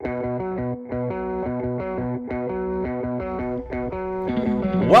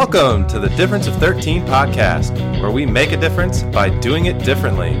Welcome to the Difference of 13 podcast, where we make a difference by doing it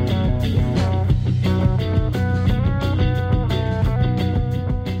differently.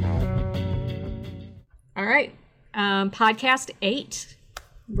 All right, podcast 8.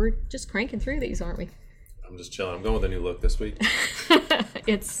 We're just cranking through these, aren't we? I'm just chilling. I'm going with a new look this week.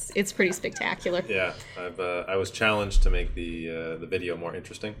 It's pretty spectacular. Yeah, I was challenged to make the video more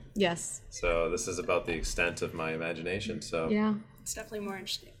interesting. Yes. So this is about the extent of my imagination. So yeah, it's definitely more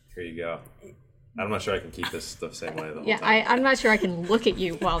interesting. Here you go. I'm not sure I can keep this the same way the whole yeah, time. I'm not sure I can look at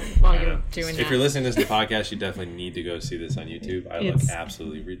you while you're doing that. If you're listening to this podcast, you definitely need to go see this on YouTube. I look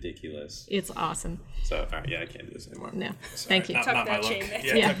absolutely ridiculous. It's awesome. So, all right, yeah, I can't do this anymore. No, Sorry, thank you. Not Tuck my that look. chain back.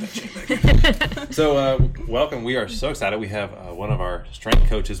 Yeah, tuck that chain back. So, welcome. We are so excited. We have one of our strength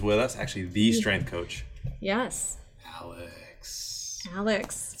coaches with us, actually the strength coach. Yes. Alex.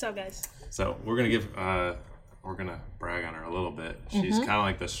 What's up, guys? So, we're going to brag on her a little bit. She's kind of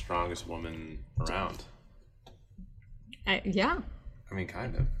like the strongest woman around. Yeah. I mean,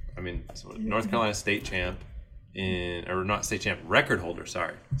 kind of. I mean, so North Carolina state champ record holder,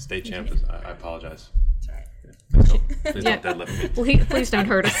 sorry. State champ is, I apologize. Sorry. Please don't deadlift me. Please don't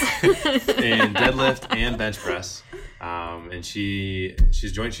hurt us. And deadlift and bench press. And she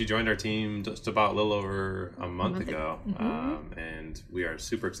joined our team just about a little over a month ago. And we are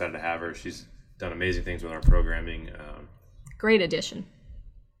super excited to have her. She's done amazing things with our programming. Great addition.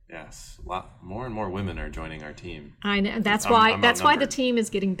 Yes, a lot more and more women are joining our team. I know. That's why the team is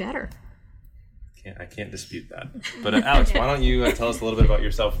getting better. I can't dispute that. But Alex, why don't you tell us a little bit about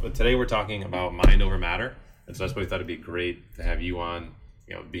yourself? But today we're talking about mind over matter, and so that's why we thought it'd be great to have you on.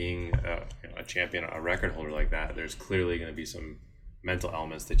 You know, being a champion, a record holder like that, there's clearly going to be some mental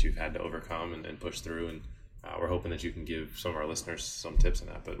elements that you've had to overcome and push through, and we're hoping that you can give some of our listeners some tips on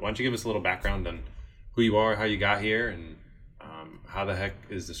that. But why don't you give us a little background on who you are, how you got here, and how the heck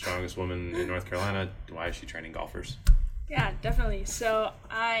is the strongest woman in North Carolina? Why is she training golfers? Yeah, definitely. So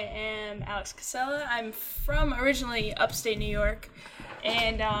I am Alex Cassella. I'm from originally upstate New York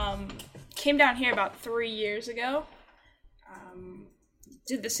and came down here about 3 years ago.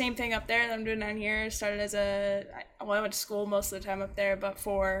 Did the same thing up there that I'm doing down here. Started as I went to school most of the time up there, but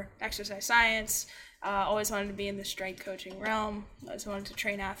for exercise science. Always wanted to be in the strength coaching realm. Always wanted to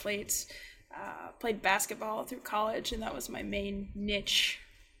train athletes. Played basketball through college, and that was my main niche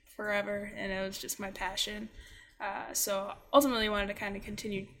forever, and it was just my passion. So ultimately wanted to kind of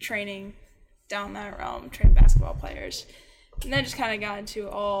continue training down that realm, train basketball players, and then just kind of got into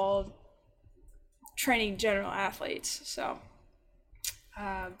all training general athletes. So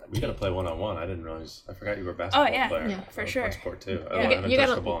we got to play one-on-one. I didn't realize. I forgot you were a basketball player. Yeah, for sure. Fun sport too. Yeah. I haven't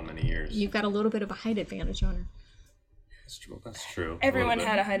touched the ball in many years. You've got a little bit of a height advantage on her. That's true. Everyone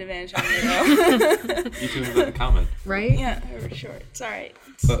had a height advantage on me, though. You two have that in common. Right? Yeah, we were short. It's all right.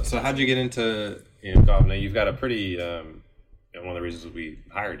 So how'd you get into golf? Now, you've got a pretty, one of the reasons we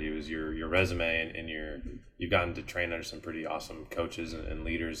hired you is your resume and you've gotten to train under some pretty awesome coaches and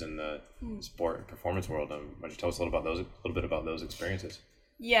leaders in the sport and performance world. Why don't you tell us a little bit about those experiences?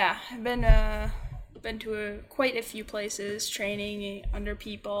 Yeah, I've been to quite a few places training under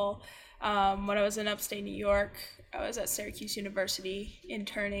people. When I was in upstate New York, I was at Syracuse University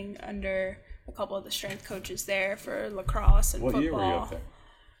interning under a couple of the strength coaches there for lacrosse and football. What year were you up there?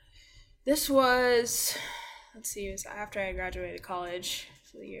 This was, it was after I graduated college.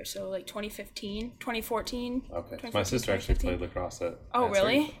 So like 2014. Okay. My sister actually played lacrosse at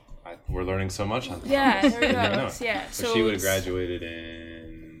really? We're learning so much on that. Yeah, there we go. Yeah. So she would have graduated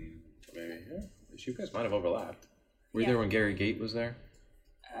in you guys might have overlapped. Were you there when Gary Gate was there?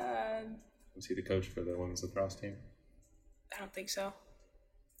 Was he the coach for the women's lacrosse team? I don't think so.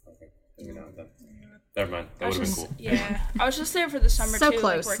 Okay, maybe not then. Never mind. That would have been cool. Yeah, I was just there for the summer So too,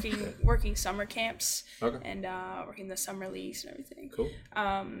 close. like working summer camps and working the summer leagues and everything. Cool.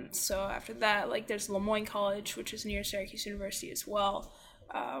 So after that, like there's Lemoyne College, which is near Syracuse University as well.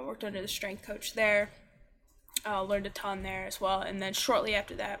 Worked under the strength coach there. Learned a ton there as well, and then shortly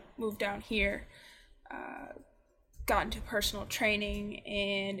after that, moved down here. Got into personal training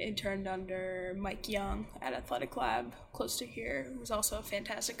and interned under Mike Young at Athletic Lab close to here, who was also a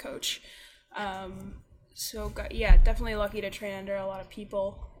fantastic coach. Definitely lucky to train under a lot of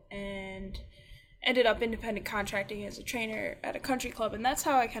people, and ended up independent contracting as a trainer at a country club, and that's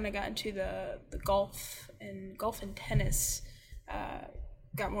how I kind of got into the golf and tennis.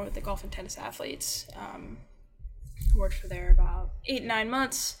 Got more with the golf and tennis athletes. Worked for there about 8-9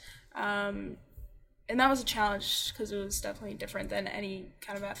 months. And that was a challenge because it was definitely different than any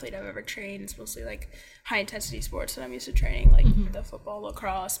kind of athlete I've ever trained. It's mostly like high intensity sports that I'm used to training, like the football,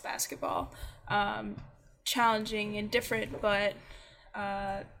 lacrosse, basketball. Challenging and different, but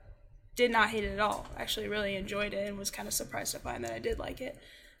Did not hate it at all. Actually really enjoyed it and was kind of surprised to find that I did like it.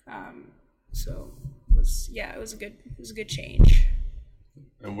 So it was a good change.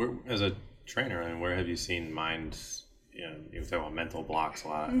 And as a trainer, and where have you seen mind, you talk about mental blocks a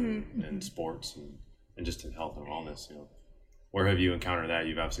lot in sports and just in health and wellness, where have you encountered that?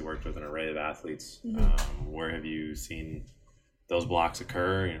 You've obviously worked with an array of athletes. Where have you seen those blocks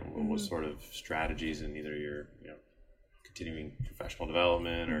occur? What sort of strategies in either your, continuing professional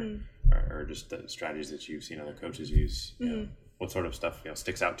development or just the strategies that you've seen other coaches use? What sort of stuff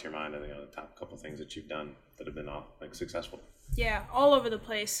sticks out to your mind? I think the top couple of things that you've done that have been successful. Yeah, all over the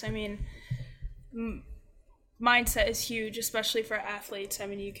place. I mean, mindset is huge, especially for athletes. I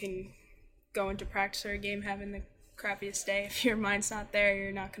mean, you can go into practice or a game having the crappiest day. If your mind's not there,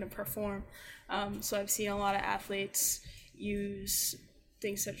 you're not going to perform. So I've seen a lot of athletes use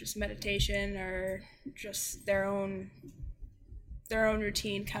things such as meditation or just their own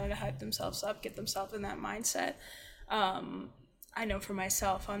routine kind of to hype themselves up, get themselves in that mindset. I know for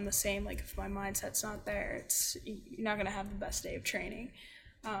myself, I'm the same. Like, if my mindset's not there, you're not going to have the best day of training.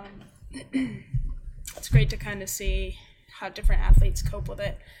 It's great to kind of see how different athletes cope with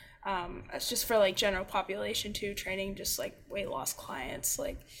it. It's just for like general population too, training just like weight loss clients.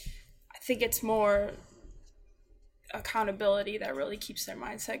 Like, I think it's more accountability that really keeps their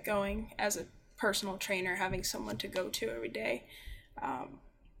mindset going as a personal trainer, having someone to go to every day.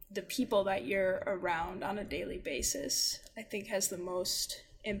 The people that you're around on a daily basis, I think, has the most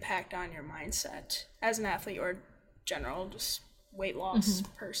impact on your mindset as an athlete or general just weight loss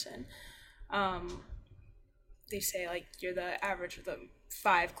person. They say like you're the average of the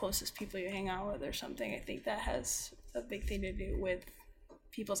 5 closest people you hang out with or something. I think that has a big thing to do with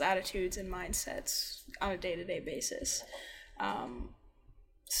people's attitudes and mindsets on a day-to-day basis.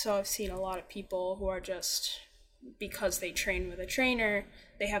 So I've seen a lot of people who are just, because they train with a trainer,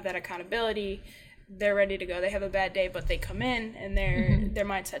 they have that accountability, they're ready to go. They have a bad day, but they come in and their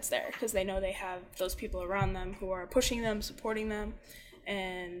mindset's there because they know they have those people around them who are pushing them, supporting them,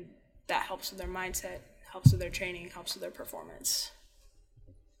 and that helps with their mindset, helps with their training, helps with their performance.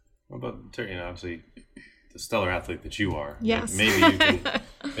 What about, obviously, the stellar athlete that you are? Yes.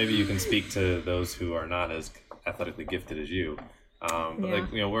 Maybe you can speak to those who are not as athletically gifted as you.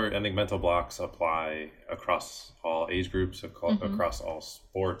 I think mental blocks apply across all age groups, across all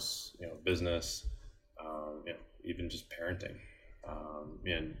sports, business, even just parenting.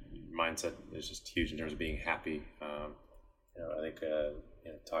 And mindset is just huge in terms of being happy. I think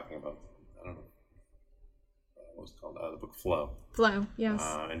talking about, I don't know, what's it called, the book Flow. Flow, yes.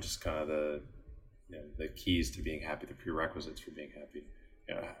 And just kind of the keys to being happy, the prerequisites for being happy.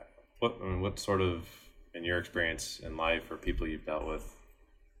 What sort of, in your experience in life or people you've dealt with,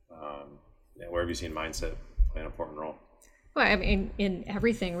 where have you seen mindset play an important role? Well, I mean, in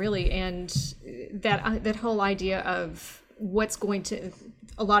everything really, and that whole idea of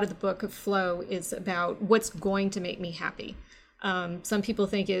a lot of the book of Flow is about what's going to make me happy. Some people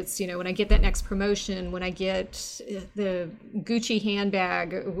think it's, when I get that next promotion, when I get the Gucci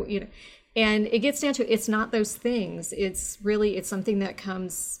handbag, and it gets down to, it's not those things. It's something that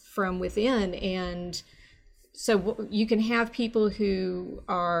comes from within. And so you can have people who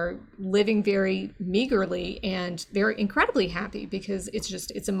are living very meagerly and they're incredibly happy because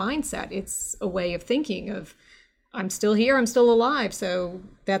it's a mindset. It's a way of thinking of, I'm still here, I'm still alive, so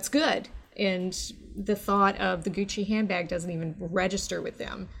that's good. And the thought of the Gucci handbag doesn't even register with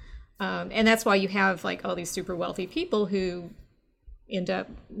them. And that's why you have like all these super wealthy people who end up,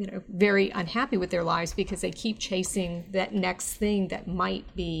 very unhappy with their lives because they keep chasing that next thing that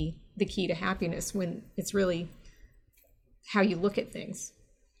might be the key to happiness when it's really how you look at things.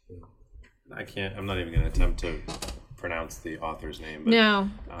 I'm not even going to attempt to pronounce the author's name. But, no,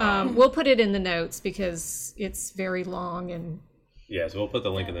 we'll put it in the notes because it's very long and. Yeah, so we'll put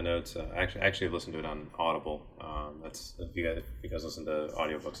the link in the notes. Actually listened to it on Audible. That's if you guys listen to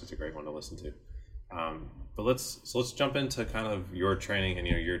audiobooks, it's a great one to listen to. But let's jump into kind of your training and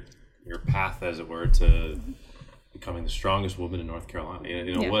your path, as it were, to becoming the strongest woman in North Carolina.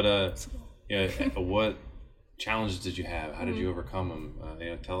 What challenges did you have? How did you overcome them?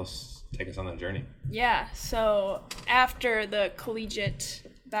 Take us on that journey. Yeah. So after the collegiate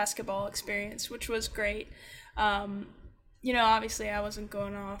basketball experience, which was great. Obviously I wasn't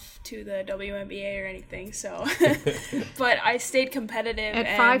going off to the WNBA or anything, so, but I stayed competitive. At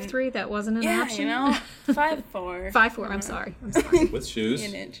 5'3", that wasn't an option? 5'4". 5'4", I'm sorry. With shoes?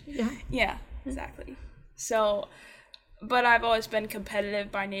 An inch. Yeah, exactly. So, but I've always been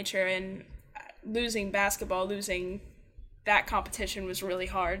competitive by nature, and losing that competition was really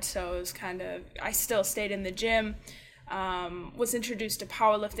hard, so it was I still stayed in the gym. was introduced to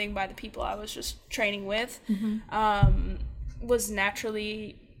powerlifting by the people I was just training with. Was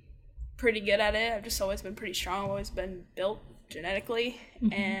naturally pretty good at it. I've just always been pretty strong. I've always been built genetically.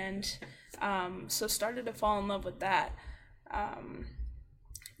 And so started to fall in love with that.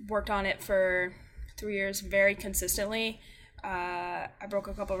 Worked on it for 3 years very consistently. I broke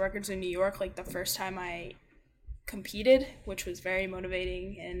a couple records in New York, like the first time I competed, which was very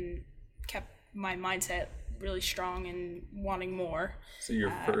motivating and kept my mindset really strong and wanting more. So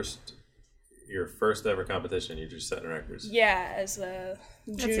your first ever competition, you're just setting records. Yeah, as a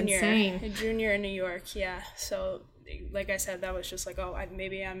junior. That's insane. A junior in New York, yeah. So like I said, that was just like,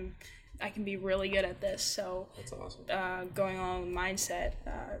 I can be really good at this. So that's awesome. Going on with mindset,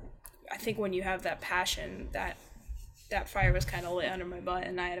 I think when you have that passion, that fire was kind of lit under my butt,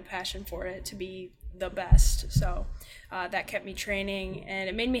 and I had a passion for it to be the best. So that kept me training, and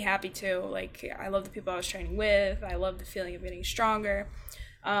it made me happy too. Like, I love the people I was training with. I love the feeling of getting stronger.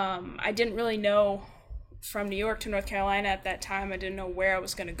 I didn't really know, from New York to North Carolina at that time, I didn't know where I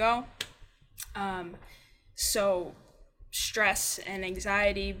was going to go. So stress and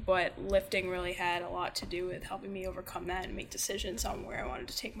anxiety, but lifting really had a lot to do with helping me overcome that and make decisions on where I wanted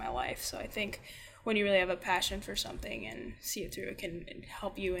to take my life. So I think when you really have a passion for something and see it through, it can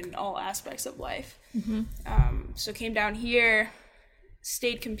help you in all aspects of life. So came down here,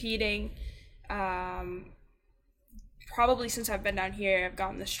 stayed competing. Probably since I've been down here, I've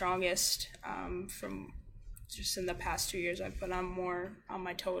gotten the strongest. From just in the past 2 years, I've put on more on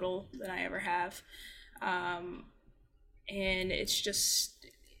my total than I ever have. And it's just,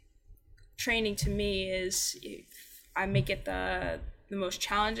 training to me is, I make it the most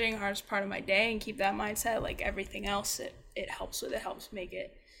challenging, hardest part of my day and keep that mindset. Like everything else, it helps with it, helps make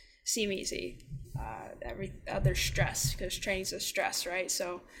it seem easy. Every other stress, because training's a stress, right?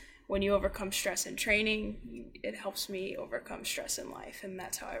 So when you overcome stress in training, it helps me overcome stress in life, and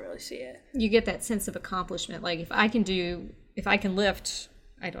that's how I really see it. You get that sense of accomplishment. Like if I can lift,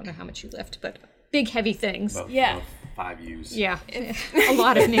 I don't know how much you lift, but big heavy things. About 5 U's. Yeah, a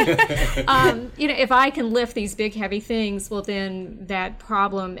lot of me. If I can lift these big heavy things, well then that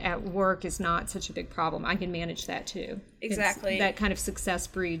problem at work is not such a big problem. I can manage that too. Exactly. That kind of success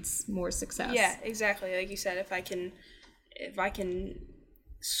breeds more success. Yeah, exactly. Like you said, if I can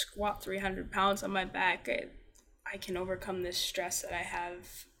squat 300 pounds on my back, I can overcome this stress that I have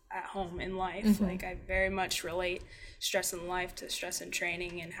at home in life. Like, I very much relate stress in life to stress in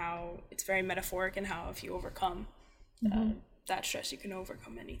training, and how it's very metaphoric, and how if you overcome that stress, you can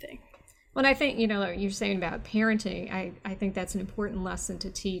overcome anything. Well, I think, like you're saying about parenting, I think that's an important lesson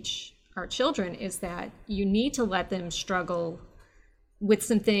to teach our children, is that you need to let them struggle with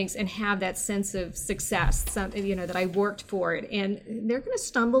some things and have that sense of success, that I worked for it. And they're going to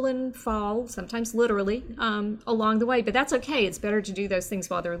stumble and fall, sometimes literally, along the way. But that's okay. It's better to do those things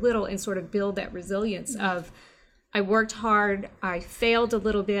while they're little and sort of build that resilience of, I worked hard, I failed a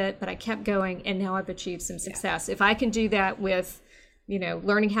little bit, but I kept going, and now I've achieved some success. If I can do that with,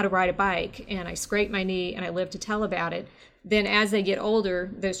 learning how to ride a bike, and I scrape my knee and I live to tell about it, then as they get older,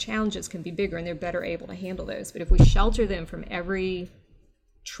 those challenges can be bigger and they're better able to handle those. But if we shelter them from every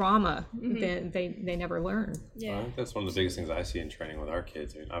trauma, then they never learn. Yeah, I think that's one of the biggest things I see in training with our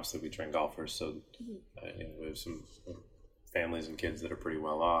kids. I mean, obviously we train golfers, so we have some families and kids that are pretty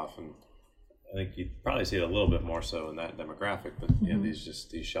well off, and I think you probably see it a little bit more so in that demographic. But these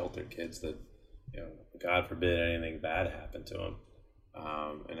sheltered kids that, God forbid anything bad happened to them,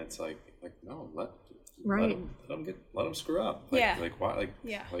 and it's like no, let them screw up. Like why?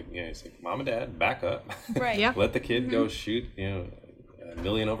 It's like, mom and dad, back up. Right. Yeah. Let the kid go shoot a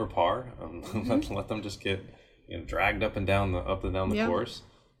million over par. Let them just get dragged up and down the course.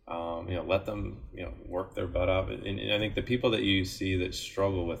 Let them work their butt up. And I think the people that you see that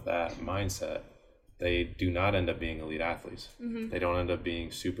struggle with that mindset, they do not end up being elite athletes. They don't end up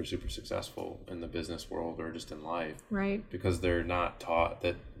being super, super successful in the business world or just in life. Right. Because they're not taught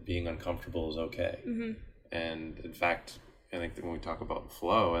that being uncomfortable is okay. And in fact, I think that when we talk about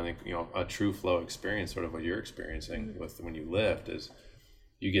flow, I think, a true flow experience, sort of what you're experiencing with when you lift, is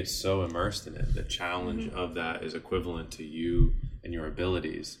you get so immersed in it. The challenge of that is equivalent to you and your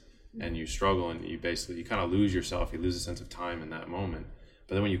abilities, and you struggle, and you kind of lose yourself. You lose a sense of time in that moment.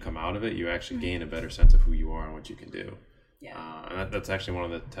 But then when you come out of it, you actually gain a better sense of who you are and what you can do. Yeah. And that's actually one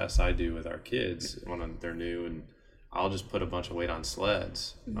of the tests I do with our kids when they're new, and I'll just put a bunch of weight on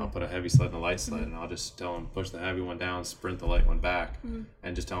sleds. I'll put a heavy sled and a light sled, and I'll just tell them, push the heavy one down, sprint the light one back,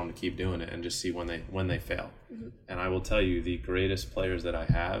 and just tell them to keep doing it, and just see when they fail. And I will tell you, the greatest players that I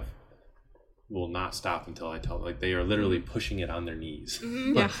have will not stop until I tell them. Like, they are literally pushing it on their knees.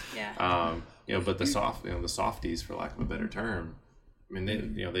 but the the softies, for lack of a better term, I mean,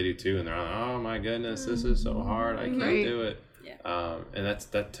 they do too, and they're like, oh my goodness, this is so hard, I can't do it. Yeah. And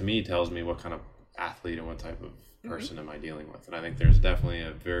that to me tells me what kind of athlete and what type of person am I dealing with. And I think there's definitely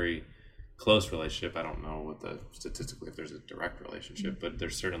a very close relationship. I don't know statistically if there's a direct relationship, but there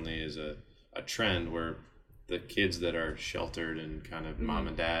certainly is a trend where the kids that are sheltered and kind of mom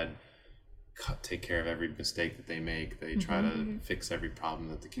and dad take care of every mistake that they make. They try to fix every problem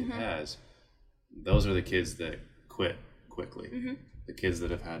that the kid has. Those are the kids that quit quickly. The kids that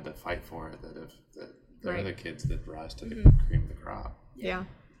have had to fight for it, they're the kids that rise to the cream of the crop. Yeah.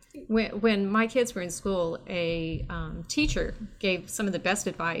 When my kids were in school, a teacher gave some of the best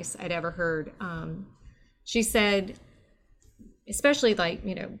advice I'd ever heard. She said, especially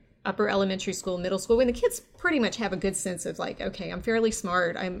upper elementary school, middle school, when the kids pretty much have a good sense of okay, I'm fairly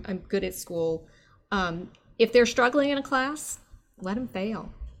smart, I'm good at school. If they're struggling in a class, let them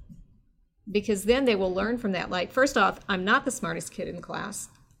fail. Because then they will learn from that. First off, I'm not the smartest kid in class.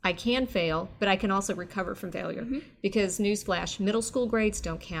 I can fail, but I can also recover from failure. Because newsflash, middle school grades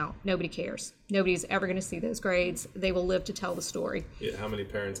don't count. Nobody cares. Nobody's ever going to see those grades. They will live to tell the story. Yeah, how many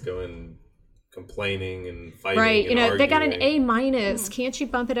parents go in complaining and fighting? Right, and arguing? They got an A-. Can't you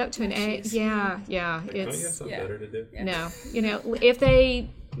bump it up to an A? Yeah. Don't you have something better to do? Yeah. No, if they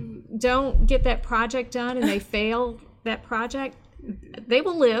don't get that project done and they fail that project, they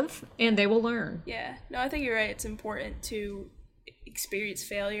will live and they will learn. Yeah, no, I think you're right. It's important to experience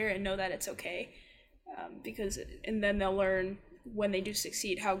failure and know that it's okay, and then they'll learn when they do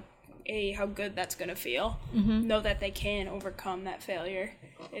succeed how good that's going to feel. Know that they can overcome that failure.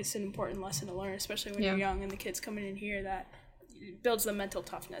 It's an important lesson to learn, especially when you're young and the kids coming in here. That it builds the mental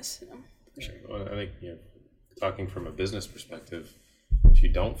toughness. For sure. Well, I think talking from a business perspective, if you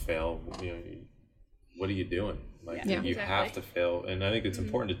don't fail, what are you doing? You have to fail, and I think it's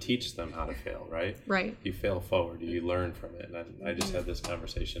important to teach them how to fail, right? Right. You fail forward, you learn from it. And I just had this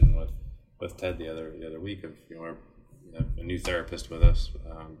conversation with Ted the other week of a new therapist with us,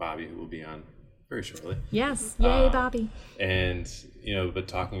 Bobby, who will be on very shortly. Yes, yay, Bobby. And but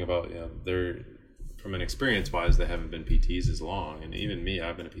talking about they're from an experience wise, they haven't been PTs as long, and even me,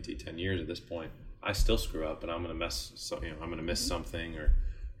 I've been a PT 10 years at this point. I still screw up, and I'm gonna miss something, or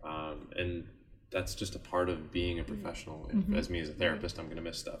and that's just a part of being a professional. As me as a therapist, I'm going to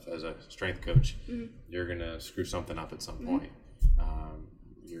miss stuff. As a strength coach, you're going to screw something up at some point.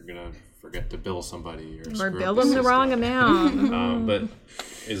 You're going to forget to bill somebody or bill them the wrong amount. But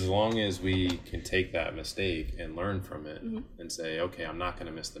as long as we can take that mistake and learn from it and say, okay, I'm not going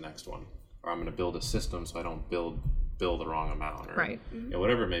to miss the next one, or I'm going to build a system so I don't bill the wrong amount, or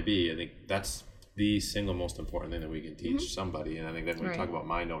whatever it may be. I think that's the single most important thing that we can teach somebody. And I think that when we talk about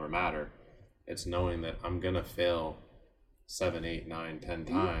mind over matter, it's knowing that I'm going to fail 7, 8, 9, 10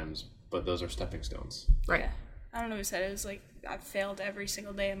 times, but those are stepping stones. Right. Yeah. I don't know who said it. It was I've failed every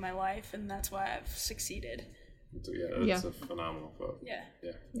single day in my life, and that's why I've succeeded. So, that's a phenomenal quote.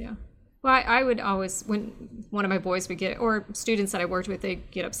 Yeah. Well, I would always, when one of my boys would or students that I worked with, they'd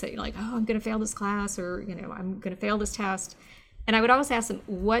get upset, oh, I'm going to fail this class, or, I'm going to fail this test. And I would always ask them,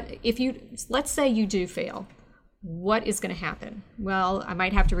 let's say you do fail. What is going to happen? Well, I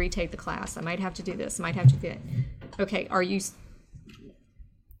might have to retake the class. I might have to do this. I might have to do that. Okay,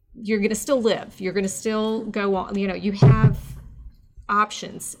 you're going to still live. You're going to still go on. You have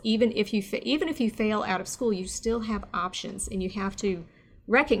options. Even if you fail out of school, you still have options, and you have to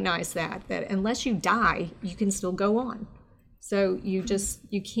recognize that unless you die, you can still go on. So you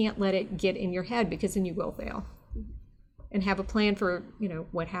can't let it get in your head, because then you will fail. And have a plan for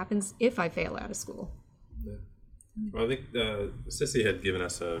what happens if I fail out of school. Yeah. Well, I think Sissy had given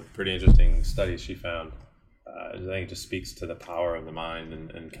us a pretty interesting study she found. I think it just speaks to the power of the mind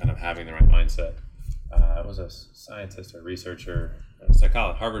and kind of having the right mindset. It was a scientist or researcher,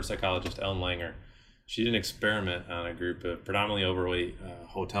 Harvard psychologist Ellen Langer. She did an experiment on a group of predominantly overweight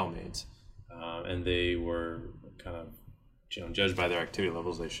hotel maids, and they were kind of judged by their activity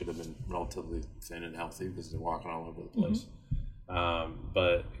levels. They should have been relatively thin and healthy because they're walking all over the place.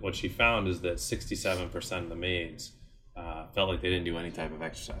 But what she found is that 67% of the maids felt like they didn't do any type of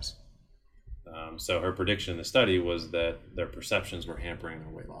exercise. So her prediction in the study was that their perceptions were hampering their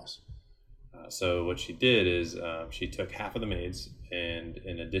weight loss. So what she did is she took half of the maids, and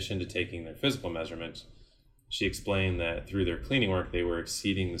in addition to taking their physical measurements, she explained that through their cleaning work, they were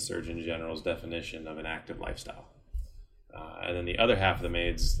exceeding the Surgeon General's definition of an active lifestyle. And then the other half of the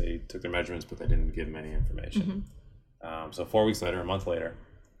maids, they took their measurements, but they didn't give them any information. So 4 weeks later, a month later,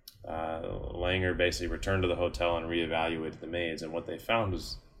 Langer basically returned to the hotel and reevaluated the maids, and what they found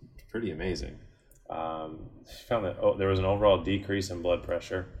was pretty amazing. She found that there was an overall decrease in blood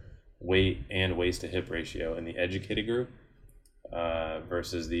pressure, weight and waist to hip ratio in the educated group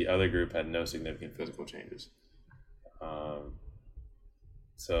versus the other group had no significant physical changes.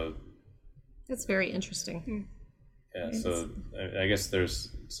 So that's very interesting. Yeah, so I guess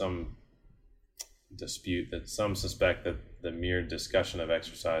there's some dispute that some suspect that the mere discussion of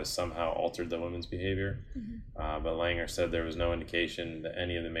exercise somehow altered the women's behavior. But Langer said there was no indication that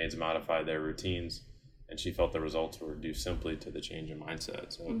any of the maids modified their routines, and she felt the results were due simply to the change in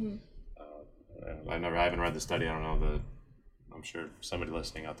mindset. So I haven't read the study. I don't know I'm sure somebody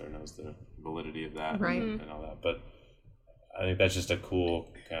listening out there knows the validity of that and all that. But I think that's just a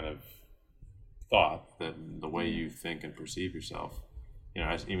cool kind of thought, that the way you think and perceive yourself.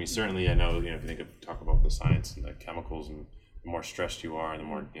 I mean, certainly I know, if you talk about the science and the chemicals, and the more stressed you are and the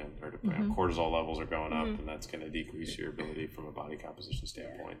more, cortisol levels are going up, and that's going to decrease your ability from a body composition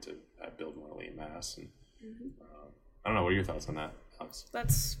standpoint to build more lean mass. And I don't know, what are your thoughts on that, Alex?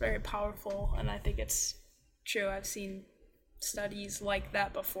 That's very powerful, and I think it's true. I've seen studies like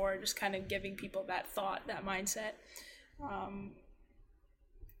that before, just kind of giving people that thought, that mindset.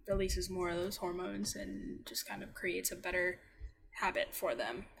 Releases more of those hormones and just kind of creates a better habit for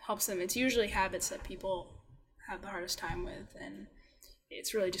them, helps them. It's usually habits that people have the hardest time with, and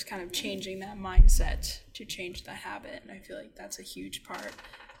it's really just kind of changing that mindset to change the habit. And I feel like that's a huge part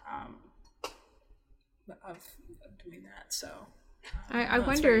of doing that. So I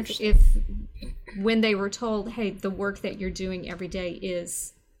wonder if when they were told, hey, the work that you're doing every day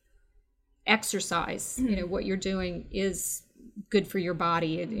is exercise, what you're doing is good for your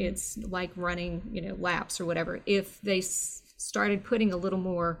body, it's like running laps or whatever, if they started putting a little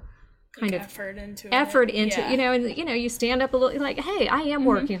more kind of effort into and you stand up a little, like, hey, I am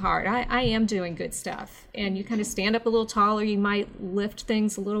working hard, I am doing good stuff, and you kind of stand up a little taller, you might lift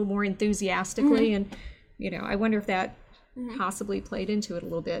things a little more enthusiastically, and I wonder if that possibly played into it a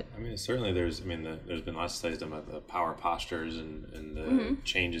little bit. I mean, certainly there's been lots of studies done about the power postures and the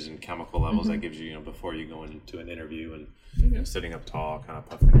changes in chemical levels that gives you, before you go into an interview, and sitting up tall, kind of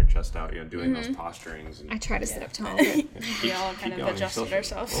puffing your chest out, doing those posturings. And I try to sit up tall. We all kind of adjusted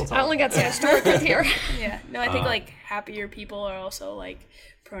ourselves. I only got so started with here. I think like happier people are also like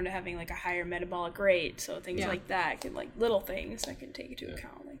prone to having like a higher metabolic rate, so things like that can, like, little things that can take into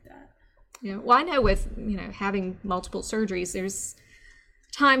account like that. Yeah, well, I know with having multiple surgeries, there's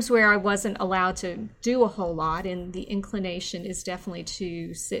times where I wasn't allowed to do a whole lot, and the inclination is definitely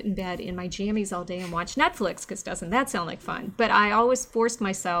to sit in bed in my jammies all day and watch Netflix, because doesn't that sound like fun? But I always forced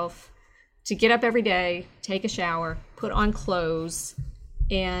myself to get up every day, take a shower, put on clothes,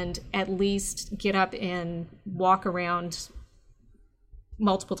 and at least get up and walk around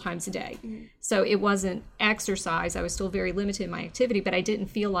multiple times a day. So it wasn't exercise. I was still very limited in my activity, but I didn't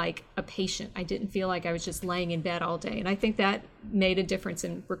feel like a patient. I didn't feel like I was just laying in bed all day. And I think that made a difference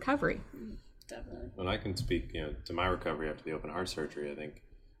in recovery. Definitely. When I can speak, to my recovery after the open heart surgery, I think,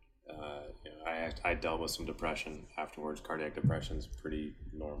 I dealt with some depression afterwards. Cardiac depression is pretty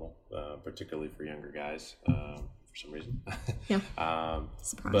normal, particularly for younger guys, for some reason.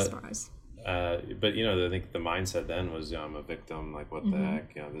 Surprise. But I think the mindset then was, I'm a victim, like, what the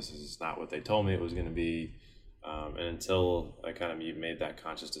heck, this is not what they told me it was going to be, and until I kind of made that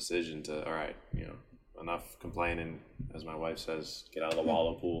conscious decision to, all right, enough complaining, as my wife says, get out of the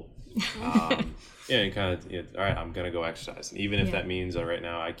wallow pool, and kind of, all right, I'm going to go exercise, and even if that means that right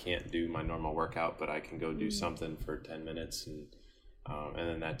now I can't do my normal workout, but I can go do something for 10 minutes, and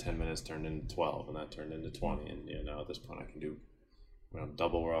then that 10 minutes turned into 12, and that turned into 20, and now at this point I can do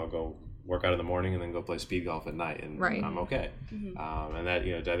double, where I'll go work out in the morning and then go play speed golf at night, and I'm okay. And that,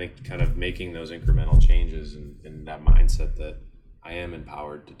 I think kind of making those incremental changes and that mindset that I am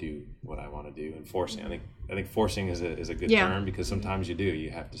empowered to do what I want to do, and forcing. I think forcing is a good term, because sometimes you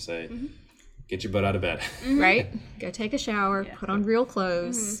have to say, get your butt out of bed. Right? Go take a shower, put on real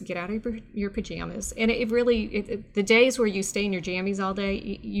clothes, get out of your pajamas. And it really, the days where you stay in your jammies all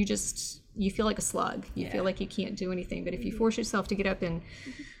day, you feel like a slug. You feel like you can't do anything. But if you force yourself to get up and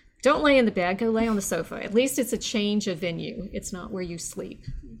don't lay in the bed, go lay on the sofa. At least it's a change of venue. It's not where you sleep.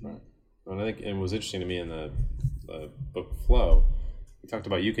 Right. And I think it was interesting to me in the book Flow, he talked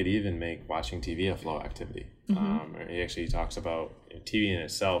about you could even make watching TV a flow activity. He actually talks about TV in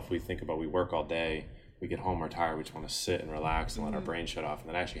itself. We work all day, we get home, we're tired, we just want to sit and relax and let our brain shut off. And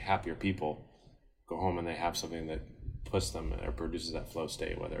then actually happier people go home and they have something that puts them or produces that flow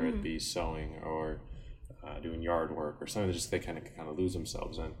state, whether it be sewing or doing yard work or something that just they kind of lose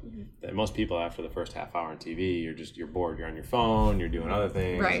themselves in. That most people, after the first half hour on TV, you're bored, you're on your phone, you're doing other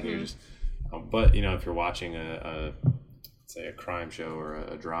things, right? You're just, but if you're watching say a crime show or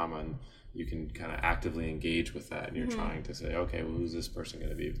a drama, and you can kind of actively engage with that, and you're trying to say, okay, well, who's this person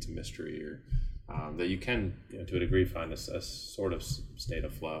going to be? If it's a mystery, or that you can, to a degree, find a sort of state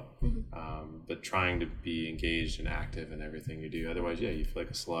of flow, but trying to be engaged and active in everything you do. Otherwise, you feel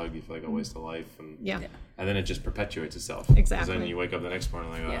like a slug, you feel like a waste of life, and then it just perpetuates itself. Exactly. Because then you wake up the next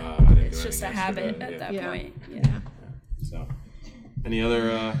morning like, Yeah. I didn't It's do just a anything habit yesterday. at that point. Yeah. So, any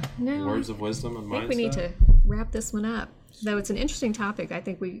other No, words of wisdom and mindset? I think we need to wrap this one up. Though it's an interesting topic, I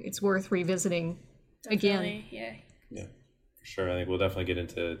think it's worth revisiting again. Definitely, yeah. Yeah, for sure. I think we'll definitely get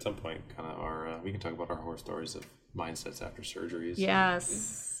into at some point kind of we can talk about our horror stories of mindsets after surgeries.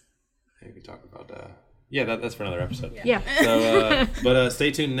 Yes. I think we talk about that's for another episode. Yeah. So, but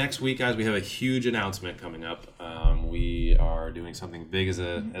stay tuned next week, guys. We have a huge announcement coming up. We are doing something big as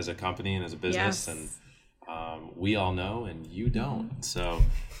a company and as a business, and we all know, and you don't. So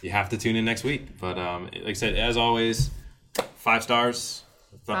you have to tune in next week. But like I said, as always, 5 stars.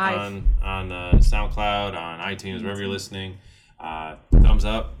 5. on SoundCloud, on iTunes, wherever you're listening. Thumbs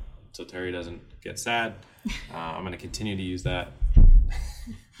up so Terry doesn't get sad. I'm going to continue to use that.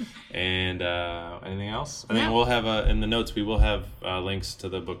 And anything else? I think we'll have in the notes. We will have links to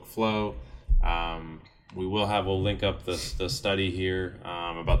the book Flow. We'll link up the study here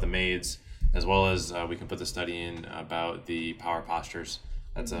about the maids, as well as we can put the study in about the power postures.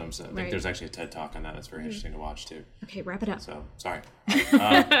 That's I think there's actually a TED Talk on that. That's very interesting to watch too. Okay, wrap it up. So sorry.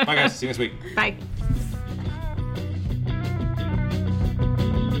 Bye guys. See you next week. Bye.